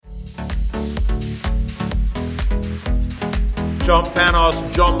John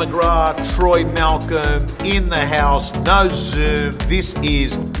Panos, John McGrath, Troy Malcolm in the house. No Zoom. This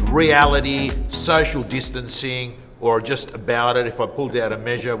is reality, social distancing, or just about it. If I pulled out a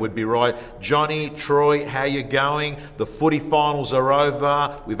measure, it would be right. Johnny, Troy, how you going? The footy finals are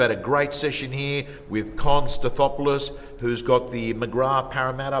over. We've had a great session here with Con Stathopoulos, who's got the McGrath,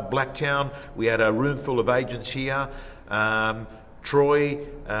 Parramatta, Blacktown. We had a room full of agents here. Troy,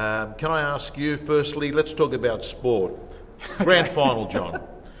 can I ask you firstly, let's talk about sport. Grand final, John.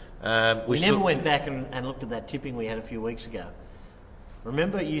 We never went back and looked at that tipping we had a few weeks ago.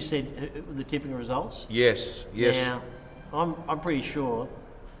 Remember you said the tipping results? Yes. Now, I'm pretty sure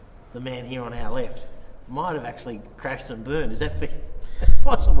the man here on our left might have actually crashed and burned. Is that fair? That's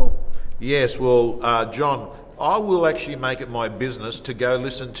possible. Yes, well, John, I will actually make it my business to go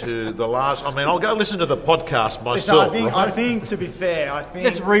listen to the last... I'll go listen to the podcast myself. Listen, I think, to be fair,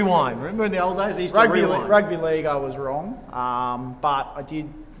 Let's rewind. Remember in the old days, they used to rewind. Rugby league, I was wrong. But I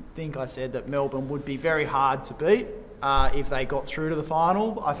did think I said that Melbourne would be very hard to beat if they got through to the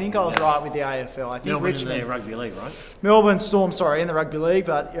final. I think I was right with the AFL. I think Melbourne Richmond... in the rugby league, right? Melbourne Storm, in the rugby league,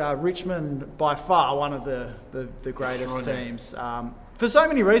 but Richmond, by far, one of the greatest teams. For so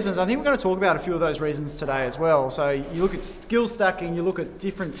many reasons. I think we're going to talk about a few of those reasons today as well. So you look at skill stacking, you look at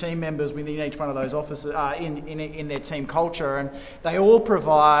different team members within each one of those offices in their team culture, and they all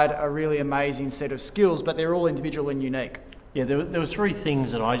provide a really amazing set of skills, but they're all individual and unique. Yeah, there were three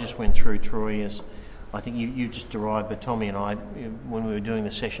things that I just went through, Troy, as I think you just derived, but Tommy and I, when we were doing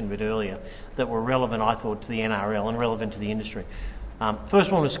the session a bit earlier, that were relevant, I thought, to the NRL and relevant to the industry.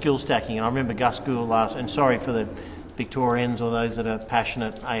 First one was skill stacking, and I remember Gus Gould and sorry for the Victorians or those that are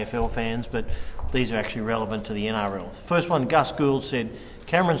passionate AFL fans, but these are actually relevant to the NRL. The first one, Gus Gould said,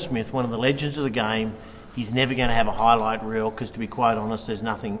 Cameron Smith, one of the legends of the game, he's never going to have a highlight reel because, to be quite honest, there's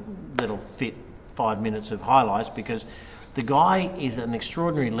nothing that'll fit 5 minutes of highlights because the guy is an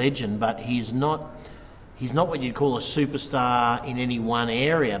extraordinary legend, but he's not what you'd call a superstar in any one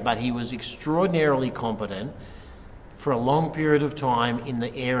area, but he was extraordinarily competent for a long period of time in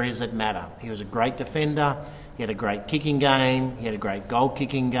the areas that matter. He was a great defender. He had a great kicking game. He had a great goal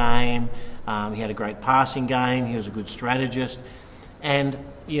kicking game. He had a great passing game. He was a good strategist. And,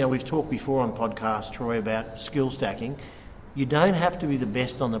 we've talked before on podcasts, Troy, about skill stacking. You don't have to be the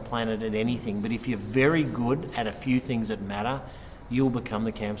best on the planet at anything, but if you're very good at a few things that matter, you'll become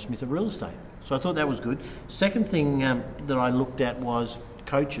the Cam Smith of real estate. So I thought that was good. Second thing that I looked at was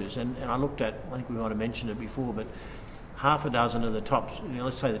coaches. And I looked at, I think we might have mentioned it before, but half a dozen of the top,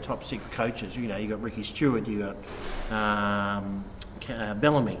 let's say the top 6 coaches. You got Ricky Stewart, you got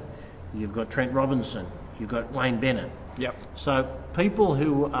Bellamy, you've got Trent Robinson, you've got Wayne Bennett. Yep. So people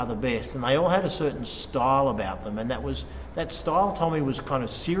who are the best, and they all had a certain style about them, and that style, Tommy, was kind of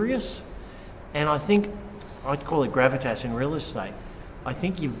serious, and I think I'd call it gravitas in real estate. I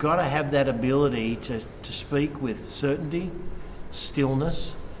think you've got to have that ability to speak with certainty,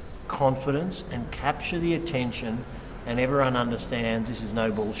 stillness, confidence, and capture the attention. And everyone understands this is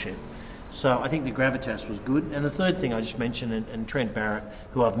no bullshit. So I think the gravitas was good. And the third thing I just mentioned, and Trent Barrett,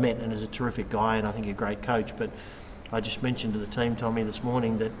 who I've met and is a terrific guy and I think a great coach, but I just mentioned to the team, Tommy, this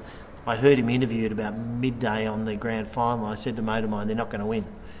morning that I heard him interviewed about midday on the grand final. I said to a mate of mine, they're not going to win.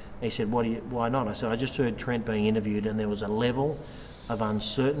 He said, why not? I said, I just heard Trent being interviewed and there was a level of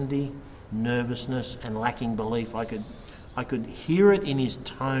uncertainty, nervousness and lacking belief. I could hear it in his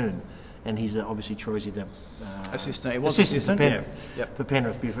tone. And he's obviously Troy's the assistant. He was assistant for Penrith. Yep. For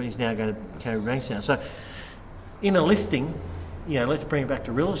Penrith before he's now going to carry Bankstown. So in a listing, let's bring it back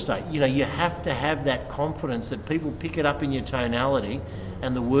to real estate. You have to have that confidence that people pick it up in your tonality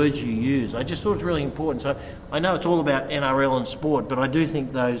and the words you use. I just thought it's really important. So I know it's all about NRL and sport, but I do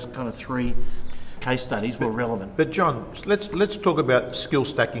think those kind of 3 case studies were relevant. But John, let's talk about skill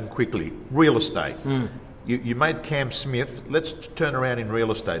stacking quickly. Real estate. You made Cam Smith. Let's turn around in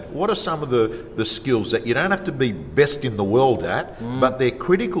real estate. What are some of the skills that you don't have to be best in the world at, but they're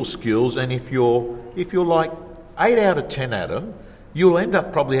critical skills? And if you're like 8 out of 10 at them, you'll end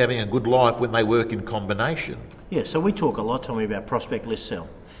up probably having a good life when they work in combination. Yeah. So we talk a lot, Tommy, about prospect, list, sell.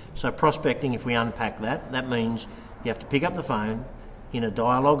 So prospecting, if we unpack that means you have to pick up the phone in a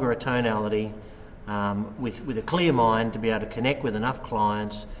dialogue or a tonality with a clear mind to be able to connect with enough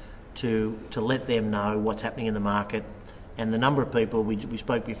clients to let them know what's happening in the market. And the number of people, we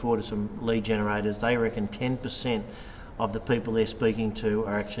spoke before to some lead generators, they reckon 10% of the people they're speaking to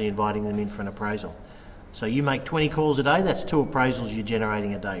are actually inviting them in for an appraisal. So you make 20 calls a day, that's 2 appraisals you're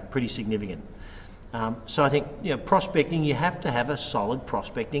generating a day, pretty significant. So I think prospecting, you have to have a solid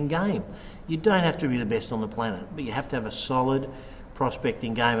prospecting game. You don't have to be the best on the planet, but you have to have a solid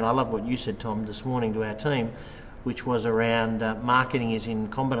prospecting game. And I love what you said, Tom, this morning to our team. which was around marketing is in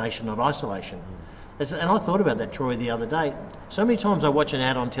combination, not isolation. And I thought about that, Troy, the other day. So many times I watch an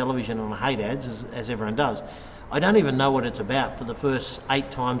ad on television and I hate ads, as everyone does. I don't even know what it's about for the first 8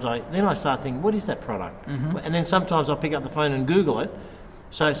 times. Then I start thinking, what is that product? And then sometimes I'll pick up the phone and Google it.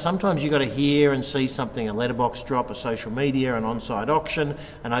 So sometimes you've got to hear and see something, a letterbox drop, a social media, an on-site auction,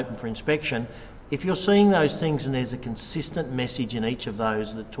 an open for inspection. If you're seeing those things and there's a consistent message in each of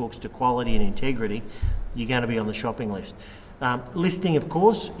those that talks to quality and integrity, you're going to be on the shopping list. Listing, of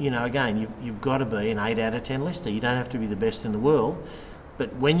course, again, you've got to be an 8 out of 10 lister. You don't have to be the best in the world.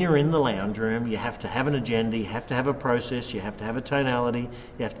 But when you're in the lounge room, you have to have an agenda, you have to have a process, you have to have a tonality,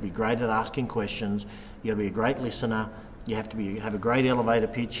 you have to be great at asking questions, you've got to be a great listener, you have to have a great elevator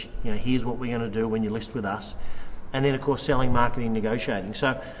pitch, here's what we're going to do when you list with us. And then, of course, selling, marketing, negotiating.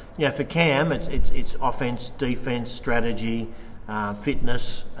 So, for Cam, it's offense, defense, strategy,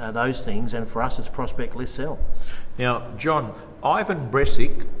 fitness, those things. And for us, it's prospect, list, sell. Now, John, Ivan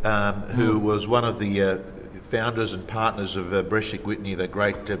Bresic, who was one of the founders and partners of Bresic Whitney, the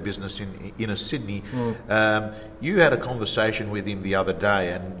great business in inner Sydney, you had a conversation with him the other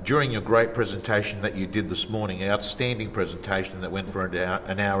day, and during your great presentation that you did this morning, outstanding presentation that went for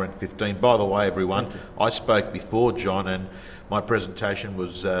an hour and 15. By the way, everyone, I spoke before John, and my presentation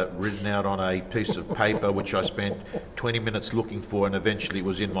was written out on a piece of paper which I spent 20 minutes looking for, and eventually it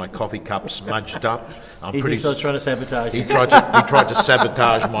was in my coffee cup, smudged up. He thinks I was trying to sabotage. He tried to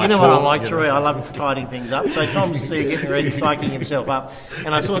sabotage my talk. You know what I like, Troy? I love tidying things up. So Tom's getting ready, psyching himself up,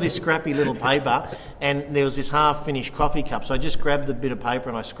 and I saw this scrappy little paper, and there was this half-finished coffee cup. So I just grabbed the bit of paper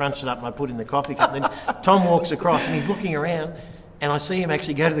and I scrunched it up and I put it in the coffee cup. Then Tom walks across and he's looking around, and I see him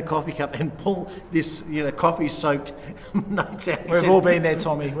actually go to the coffee cup and pull this, coffee-soaked notes out. We've all been there,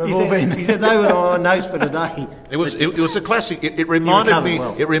 Tommy. We've all been there. He said, "They were my notes for today." It was a classic. It reminded me.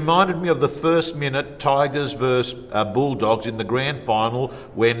 Well. It reminded me of the first minute Tigers versus Bulldogs in the grand final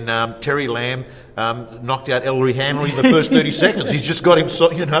when Terry Lamb knocked out Ellery Hanley in the first 30 seconds. He's just got him,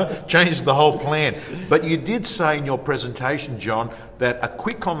 changed the whole plan. But you did say in your presentation, John, that a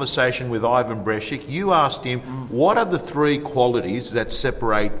quick conversation with Ivan Bresic, you asked him, what are the 3 qualities that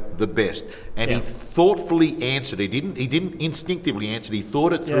separate the best? And he thoughtfully answered. He didn't instinctively answer. He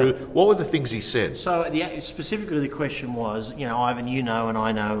thought it through. What were the things he said? So specifically the question was, Ivan, and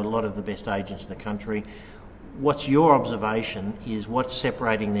I know a lot of the best agents in the country. What's your observation is what's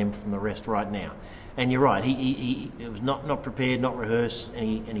separating them from the rest right now? And you're right, he was not prepared, not rehearsed,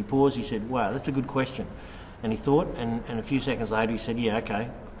 and he paused. He said, wow, that's a good question. And he thought, and a few seconds later he said, yeah, okay,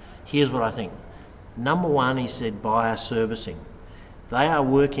 here's what I think. Number 1, he said, buyer servicing. They are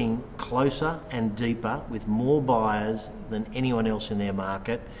working closer and deeper with more buyers than anyone else in their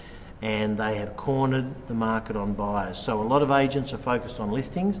market, and they have cornered the market on buyers. So a lot of agents are focused on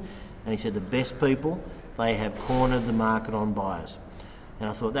listings, and he said the best people, they have cornered the market on buyers. And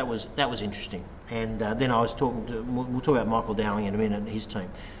I thought that was interesting. And then I was we'll talk about Michael Dowling in a minute and his team.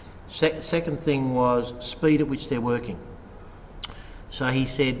 Second thing was speed at which they're working. So he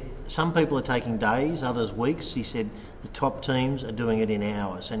said some people are taking days, others weeks. He said the top teams are doing it in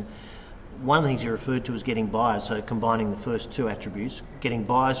hours. And one of the things he referred to was getting buyers, so combining the first 2 attributes, getting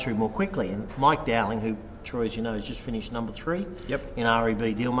buyers through more quickly. And Mike Dowling, who, Troy, as you know, has just finished number 3 in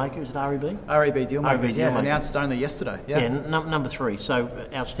REB Dealmaker. Is it REB? REB Dealmaker, announced only yesterday. Number 3. So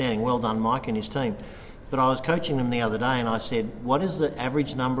outstanding. Well done, Mike and his team. But I was coaching them the other day and I said, what is the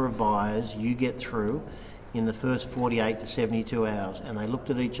average number of buyers you get through in the first 48 to 72 hours? And they looked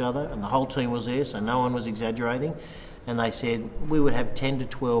at each other, and the whole team was there, so no one was exaggerating. And they said, we would have 10 to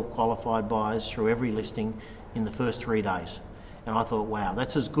 12 qualified buyers through every listing in the first 3 days. And I thought, wow,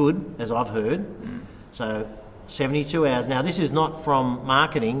 that's as good as I've heard. So 72 hours. Now, this is not from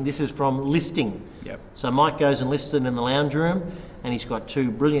marketing, this is from listing. So Mike goes and lists it in the lounge room, and he's got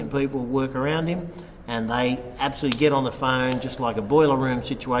 2 brilliant people work around him, and they absolutely get on the phone, just like a boiler room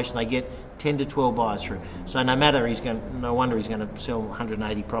situation. They get 10 to 12 buyers through. So no wonder he's going to sell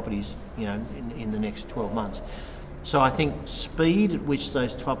 180 properties, in the next 12 months. So I think speed at which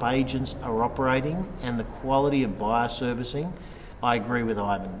those top agents are operating and the quality of buyer servicing, I agree with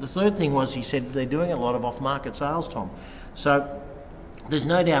Ivan. The third thing was he said they're doing a lot of off-market sales, Tom. So there's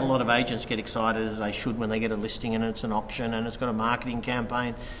no doubt a lot of agents get excited, as they should, when they get a listing and it's an auction and it's got a marketing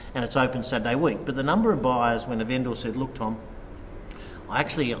campaign and it's open Saturday week. But the number of buyers, when a vendor said, look, Tom,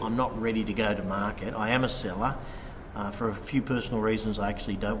 I'm not ready to go to market. I am a seller. For a few personal reasons, I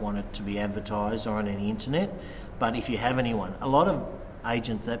actually don't want it to be advertised or on any internet. But if you have anyone, a lot of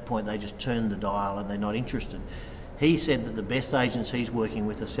agents at that point, they just turn the dial and they're not interested. He said that the best agents he's working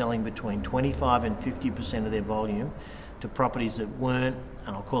with are selling between 25 and 50% of their volume to properties that weren't,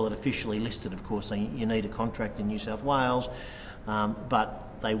 and I'll call it officially listed, of course, so you need a contract in New South Wales, but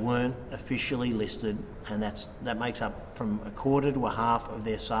they weren't officially listed, and that makes up from a quarter to a half of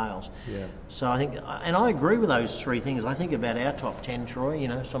their sales. Yeah. So I think, and I agree with those three things. I think about our top 10, Troy, you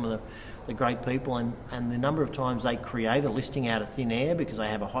know, some of the great people, and the number of times they create a listing out of thin air because they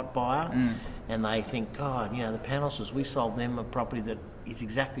have a hot buyer, and they think, God, you know, the Panoses, we sold them a property that is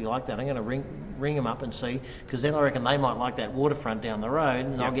exactly like that. I'm going to ring them up and see, because then I reckon they might like that waterfront down the road,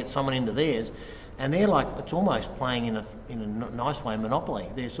 and I'll get someone into theirs. And they're like, it's almost playing in a nice way Monopoly.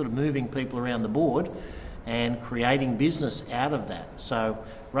 They're sort of moving people around the board and creating business out of that. So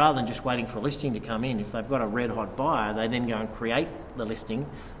rather than just waiting for a listing to come in, if they've got a red hot buyer, they then go and create the listing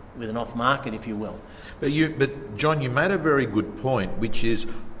with an off market, if you will. But John, you made a very good point, which is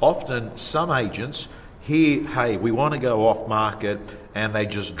often some agents hear, hey, we want to go off market, and they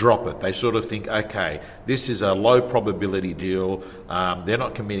just drop it. They sort of think, okay, this is a low probability deal, they're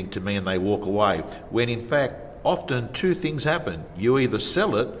not committing to me, and they walk away. When in fact, often two things happen. You either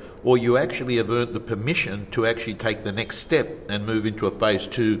sell it, or you actually have earned the permission to actually take the next step and move into a phase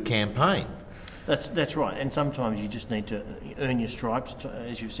 2 campaign. That's right, and sometimes you just need to earn your stripes,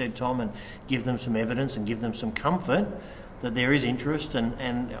 as you've said, Tom, and give them some evidence and give them some comfort that there is interest,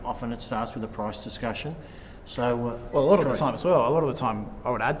 and often it starts with a price discussion. So, well, a lot of the time,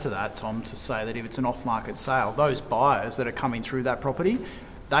 I would add to that, Tom, to say that if it's an off-market sale, those buyers that are coming through that property,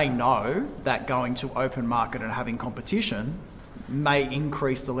 they know that going to open market and having competition may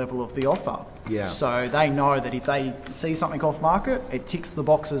increase the level of the offer. Yeah. So they know that if they see something off market, it ticks the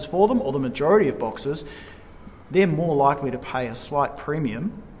boxes for them, or the majority of boxes, they're more likely to pay a slight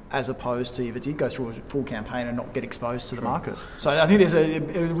premium as opposed to if it did go through a full campaign and not get exposed to the market. So I think there's a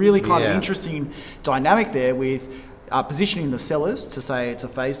really kind of interesting dynamic there with positioning the sellers to say it's a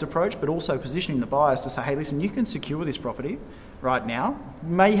phased approach, but also positioning the buyers to say, hey, listen, you can secure this property right now.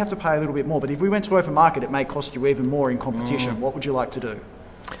 You may have to pay a little bit more, but if we went to open market, it may cost you even more in competition. What would you like to do?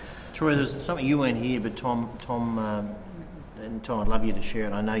 Troy, there's something you weren't here, but Tom, I'd love you to share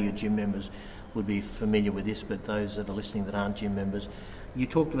it. I know your gym members would be familiar with this, but those that are listening that aren't gym members, you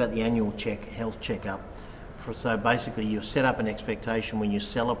talked about the annual health checkup. So basically, you set up an expectation when you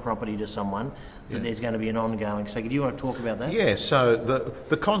sell a property to someone that there's going to be an ongoing. So do you want to talk about that? Yeah, so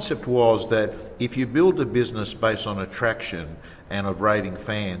the concept was that if you build a business based on attraction and of raving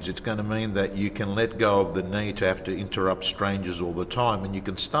fans, it's going to mean that you can let go of the need to have to interrupt strangers all the time, and you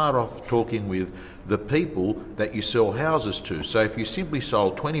can start off talking with the people that you sell houses to. So if you simply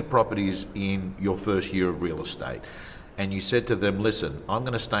sold 20 properties in your first year of real estate, and you said to them, listen, I'm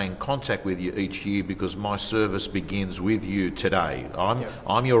going to stay in contact with you each year because my service begins with you today.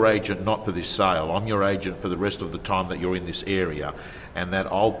 I'm your agent, not for this sale. I'm your agent for the rest of the time that you're in this area. And that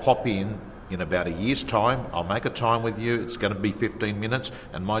I'll pop in about a year's time. I'll make a time with you. It's going to be 15 minutes.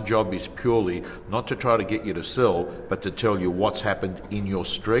 And my job is purely not to try to get you to sell, but to tell you what's happened in your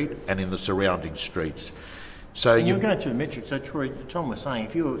street and in the surrounding streets. So you're going through the metrics. So Troy, Tom was saying,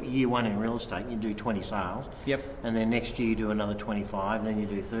 if you're year one in real estate, you do 20 sales. Yep. And then next year you do another 25, then you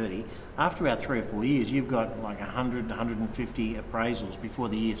do 30. After about 3 or 4 years, you've got like 100, 150 appraisals before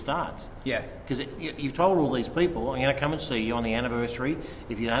the year starts. Yeah. Because you've told all these people, I'm going to come and see you on the anniversary.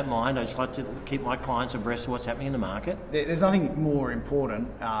 If you don't mind, I'd just like to keep my clients abreast of what's happening in the market. There's nothing more important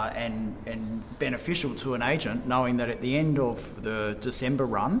and beneficial to an agent knowing that at the end of the December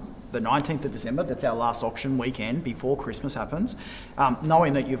run, the 19th of December, that's our last auction weekend before Christmas happens,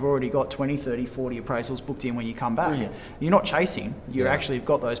 knowing that you've already got 20, 30, 40 appraisals booked in when you come back. Brilliant. You're not chasing. You actually have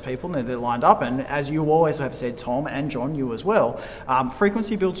got those people and they're lined up. And as you always have said, Tom and John, you as well,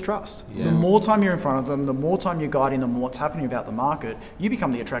 frequency builds trust. Yeah. The more time you're in front of them, the more time you're guiding them on what's happening about the market, you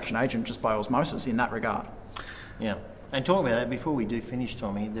become the attraction agent just by osmosis in that regard. Yeah. And talking about that, before we do finish,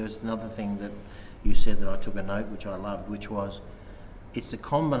 Tommy, there was another thing that you said that I took a note, which I loved, which was, it's the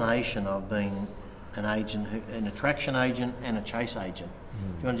combination of being an agent, an attraction agent and a chase agent.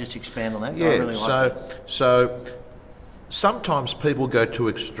 Do you want to just expand on that? Yeah, I really like that. So sometimes people go to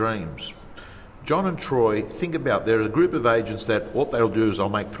extremes. John and Troy, think about, there are a group of agents that what they'll do is they'll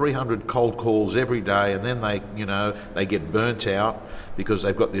make 300 cold calls every day, and then they get burnt out because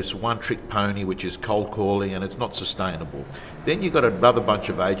they've got this one-trick pony, which is cold calling, and it's not sustainable. Then you've got another bunch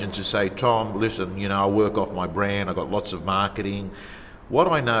of agents who say, Tom, listen, I work off my brand, I've got lots of marketing. What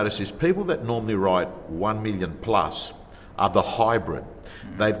I notice is people that normally write 1 million plus are the hybrid.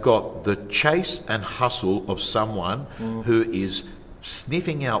 They've got the chase and hustle of someone who is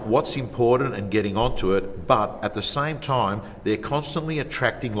sniffing out what's important and getting onto it, but at the same time, they're constantly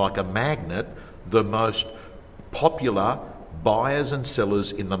attracting like a magnet the most popular buyers and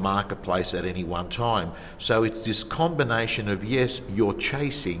sellers in the marketplace at any one time. So it's this combination of, yes, you're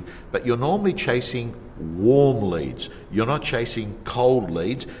chasing, but you're normally chasing warm leads. You're not chasing cold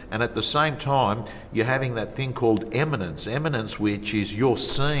leads. And at the same time, you're having that thing called eminence. Eminence, which is you're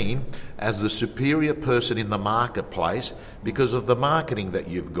seen as the superior person in the marketplace because of the marketing that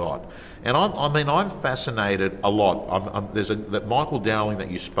you've got. And I'm fascinated a lot. There's that Michael Dowling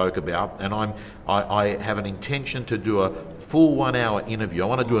that you spoke about, and I have an intention to do a full 1 hour interview. I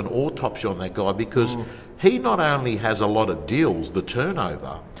want to do an autopsy on that guy because he not only has a lot of deals, the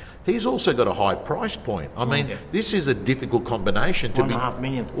turnover, he's also got a high price point. I mean, this is a difficult combination to $1.5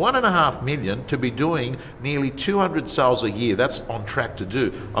 million. $1.5 million to be doing nearly 200 sales a year. That's on track to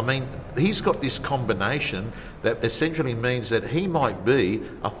do. I mean, he's got this combination that essentially means that he might be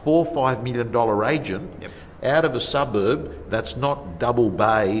a $4 or $5 million agent out of a suburb that's not Double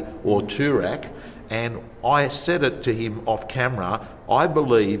Bay or Toorak. And I said it to him off camera, I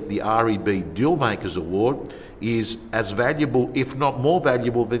believe the REB Dealmakers Award is as valuable, if not more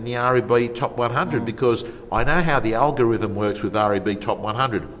valuable, than the REB Top 100 because I know how the algorithm works with REB Top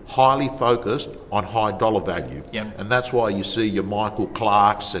 100, highly focused on high dollar value. And that's why you see your Michael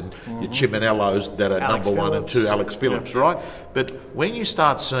Clarks and your Chiminellos that are Alex number one Phillips. and two, Alex Phillips, right? But when you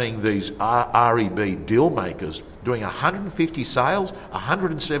start seeing these REB Dealmakers doing 150 sales,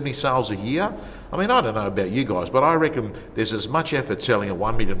 170 sales a year, I mean, I don't know about you guys, but I reckon there's as much effort selling a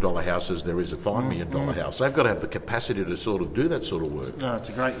 $1 million house as there is a $5 million house. They've got to have the capacity to sort of do that sort of work. No, it's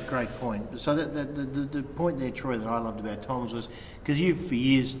a great point. So the point there, Troy, that I loved about Tom's was, because you for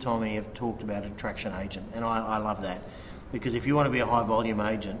years, Tommy, have talked about attraction agent, and I love that. Because if you want to be a high volume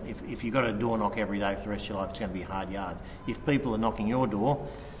agent, if you've got a door knock every day for the rest of your life, it's going to be hard yards. If people are knocking your door,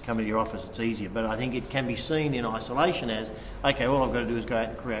 coming to your office, it's easier. But I think it can be seen in isolation as, okay, all I've got to do is go out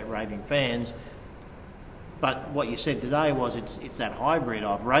and create raving fans. But what you said today was it's that hybrid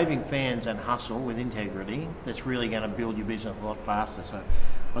of raving fans and hustle with integrity that's really going to build your business a lot faster. So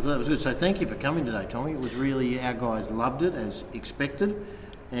I thought that was good. So thank you for coming today, Tommy. It was really, our guys loved it as expected.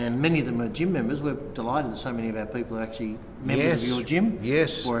 And many of them are gym members. We're delighted that so many of our people are actually members of your gym.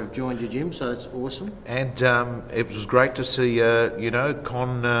 Yes. Or have joined your gym, so that's awesome. And it was great to see,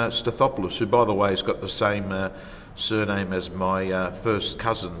 Con Stathopoulos, who, by the way, has got the same surname as my first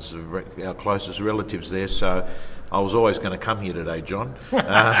cousins, our closest relatives there. So I was always going to come here today, John,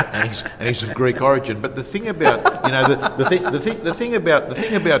 and he's of Greek origin. But the thing about the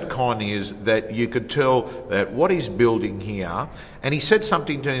thing about Con is that you could tell that what he's building here, and he said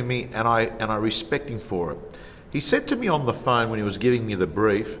something to me, and I respect him for it. He said to me on the phone when he was giving me the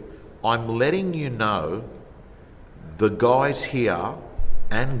brief, "I'm letting you know, the guys here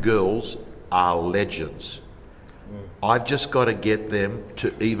and girls are legends. I've just got to get them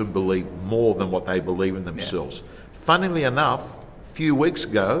to even believe more than what they believe in themselves." Funnily enough, a few weeks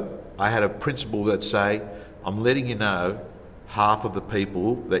ago, I had a principal that say, "I'm letting you know, half of the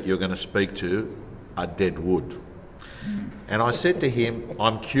people that you're going to speak to are dead wood." And I said to him,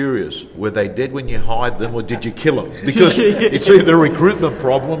 "I'm curious, were they dead when you hired them, or did you kill them?" Because it's either a recruitment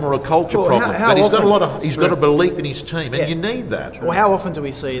problem or a culture problem. how But he's got often- he's got a belief in his team, and you need that. Well, how often do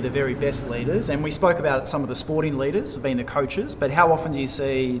we see the very best leaders? And we spoke about some of the sporting leaders being the coaches, but how often do you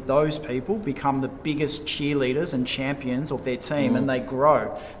see those people become the biggest cheerleaders and champions of their team and they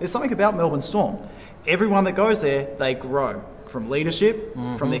grow? There's something about Melbourne Storm. Everyone that goes there, they grow. From leadership,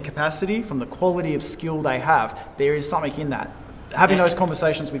 from their capacity, from the quality of skill they have. There is something in that. Having those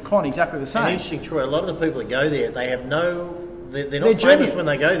conversations with Con, exactly the same. And interesting, Troy, a lot of the people that go there, they have they're not They're famous when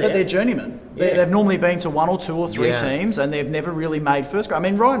they go there. But they're journeymen. They've normally been to one or two or three teams, and they've never really made first grade. I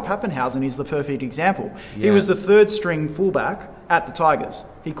mean, Ryan Pappenhausen is the perfect example. He was the third string fullback at the Tigers.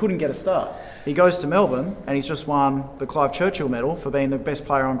 He couldn't get a start. He goes to Melbourne, and he's just won the Clive Churchill medal for being the best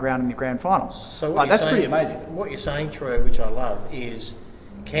player on ground in the grand final. So that's pretty amazing. What you're saying, Troy, which I love, is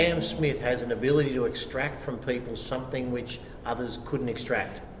Cam Smith has an ability to extract from people something which others couldn't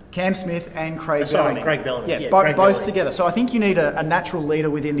extract. Cam Smith and Craig Bellamy. Craig Bellamy. Yeah, Craig both Bellamy. together. So I think you need a natural leader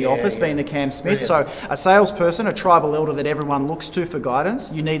within the office, being the Cam Smith. Brilliant. So a salesperson, a tribal elder that everyone looks to for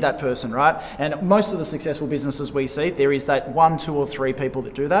guidance, you need that person, right? And most of the successful businesses we see, there is that 1, 2 or 3 people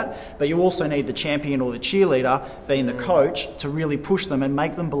that do that. But you also need the champion or the cheerleader, being the coach, to really push them and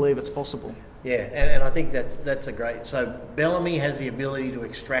make them believe it's possible. Yeah, and I think that's a great... So Bellamy has the ability to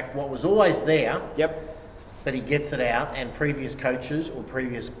extract what was always there, but he gets it out, and previous coaches or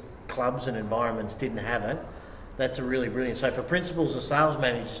previous clubs and environments didn't have it. That's a really brilliant. So for principals or sales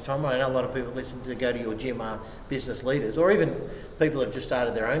managers, Tom, I know a lot of people listen to go to your gym are business leaders, or even people that have just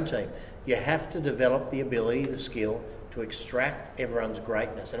started their own team. You have to develop the ability, the skill to extract everyone's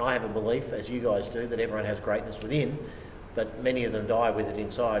greatness. And I have a belief, as you guys do, that everyone has greatness within. but many of them die with it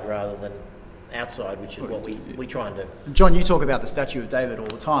inside rather than outside, which is what we try and do. John, you talk about the statue of David all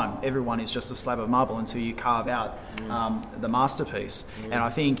the time. Everyone is just a slab of marble until you carve out the masterpiece. And I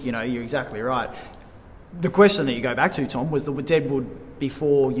think, you're exactly right. The question that you go back to, Tom, was the deadwood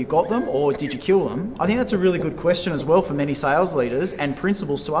before you got them, or did you kill them? I think that's a really good question as well for many sales leaders and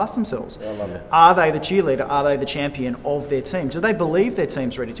principals to ask themselves. I love it. Are they the cheerleader? Are they the champion of their team? Do they believe their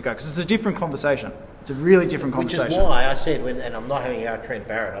team's ready to go? Because it's a different conversation. It's a really different conversation. Which is why I said, and I'm not having out Trent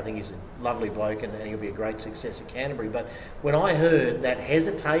Barrett, I think he's a lovely bloke and he'll be a great success at Canterbury, but when I heard that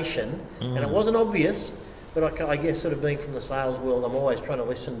hesitation, and it wasn't obvious, but I guess sort of being from the sales world, I'm always trying to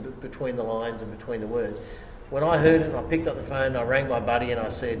listen between the lines and between the words. When I heard it, I picked up the phone, I rang my buddy and I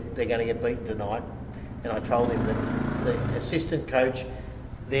said, they're going to get beaten tonight. And I told him that the assistant coach,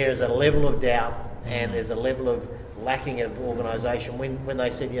 there's a level of doubt and there's a level of lacking of organisation. When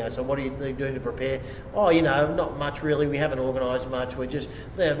they said, so what are you doing to prepare? Oh, not much really. We haven't organised much. We're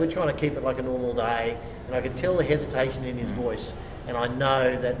trying to keep it like a normal day. And I could tell the hesitation in his voice. And I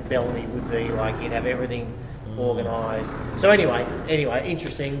know that Bellamy would be like, he'd have everything organised. So anyway,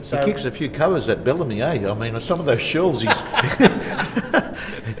 interesting. So he kicks a few covers at Bellamy, eh? I mean, some of those shells, he's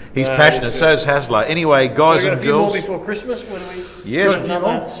passionate. So is Hasler. Anyway, guys and girls. A few more before Christmas. When we yes,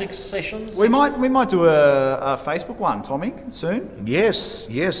 another 6 sessions. We might do a Facebook one, Tommy, soon. Yes.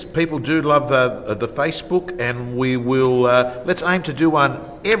 People do love the Facebook, and we will. Let's aim to do one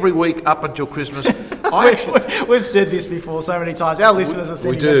every week up until Christmas. We've said this before so many times. Our listeners are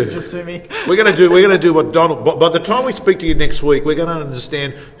sending messages to me. We're going to do what Donald. By the time we speak to you next week, we're going to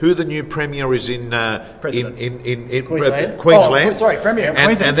understand who the new premier is in Queensland. Queensland. Premier And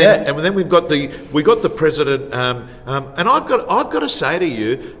Queensland. then we got the president. And I've got to say to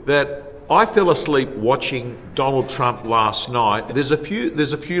you that I fell asleep watching Donald Trump last night. There's a few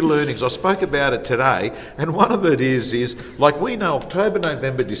learnings. I spoke about it today, and one of it is like we know October,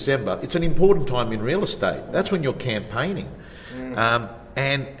 November, December. It's an important time in real estate. That's when you're campaigning.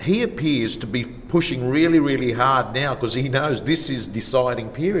 And he appears to be pushing really, really hard now because he knows this is deciding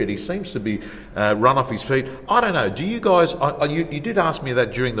period. He seems to be run off his feet. I don't know. Do you guys? You did ask me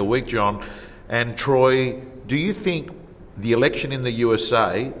that during the week, John and Troy. Do you think the election in the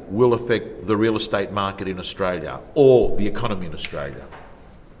USA will affect the real estate market in Australia or the economy in Australia?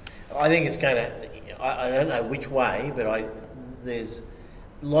 I think it's going to. I don't know which way, but there's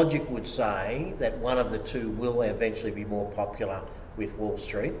logic would say that one of the two will eventually be more popular with Wall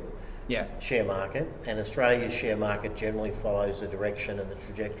Street share market, and Australia's share market generally follows the direction and the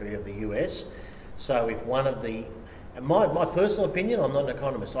trajectory of the US. So if one of the, my personal opinion, I'm not an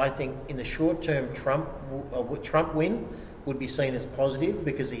economist, I think in the short term Trump win would be seen as positive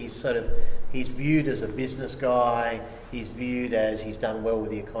because he's viewed as a business guy, he's viewed as he's done well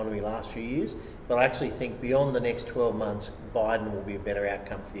with the economy last few years, but I actually think beyond the next 12 months Biden will be a better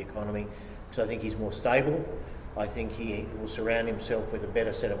outcome for the economy because I think he's more stable. I think he will surround himself with a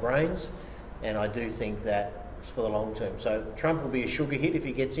better set of brains, and I do think that it's for the long term. So Trump will be a sugar hit if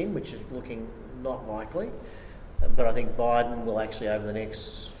he gets in, which is looking not likely, but I think Biden will actually over the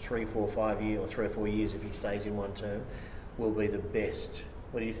next 3 or 4 years, if he stays in one term, will be the best.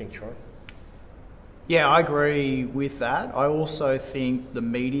 What do you think, Troy? Yeah, I agree with that. I also think the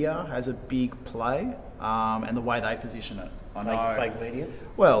media has a big play, and the way they position it. I know. Fake media?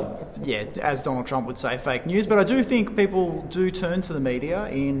 Well, yeah, as Donald Trump would say, fake news. But I do think people do turn to the media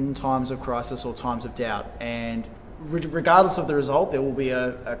in times of crisis or times of doubt. And regardless of the result, there will be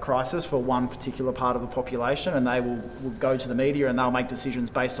a crisis for one particular part of the population, and they will go to the media and they'll make decisions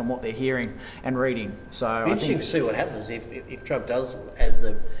based on what they're hearing and reading. So it'll be interesting to see what happens if Trump does, as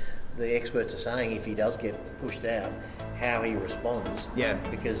the experts are saying, if he does get pushed out, how he responds. Yeah.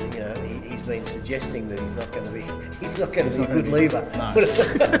 Because he's been suggesting that he's not going to be a good leaver. No.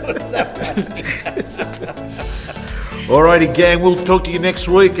 Alrighty, gang, we'll talk to you next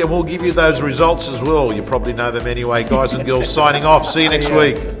week and we'll give you those results as well. You probably know them anyway. Guys and girls, signing off. See you next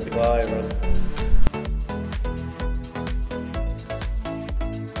week. Bye, everyone.